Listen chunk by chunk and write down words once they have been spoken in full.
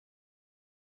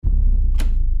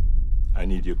I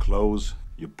need your clothes,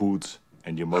 your boots,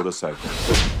 and your motorcycle.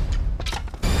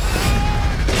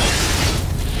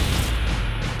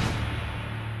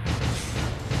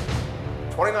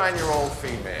 29-year-old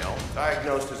female,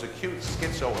 diagnosed as acute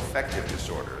schizoaffective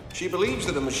disorder. She believes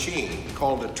that a machine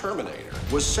called a Terminator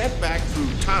was sent back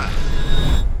through time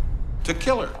to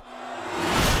kill her.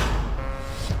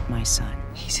 My son,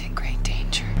 he's in great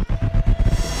danger.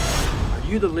 Are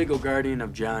you the legal guardian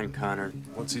of John Connor?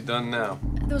 What's he done now?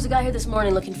 There was a guy here this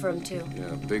morning looking for him, too.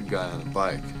 Yeah, a big guy on a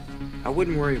bike. I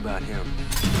wouldn't worry about him.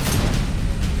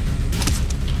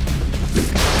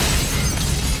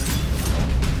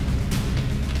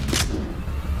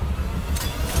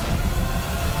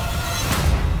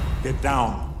 Get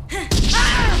down.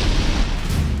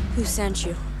 Who sent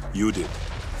you? You did.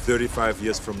 35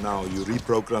 years from now, you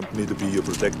reprogrammed me to be your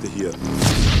protector here.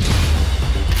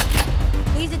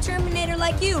 He's a Terminator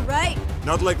like you, right?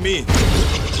 Not like me.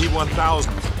 T-1000,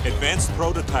 advanced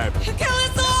prototype. Kill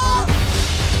us all!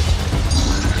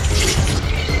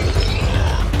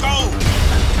 Go!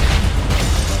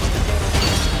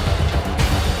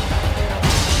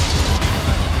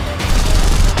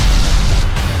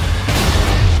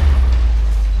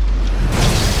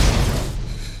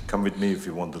 Come with me if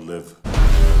you want to live.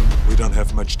 We don't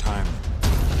have much time.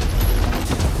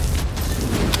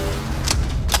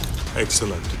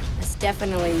 Excellent. That's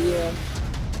definitely you.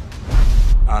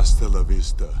 Hasta la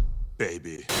vista,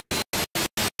 baby.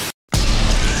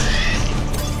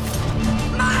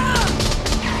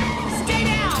 Stay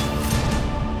down!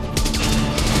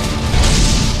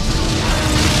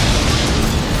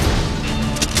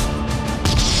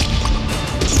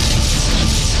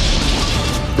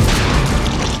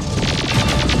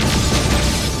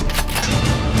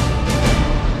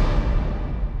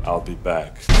 I'll be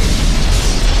back.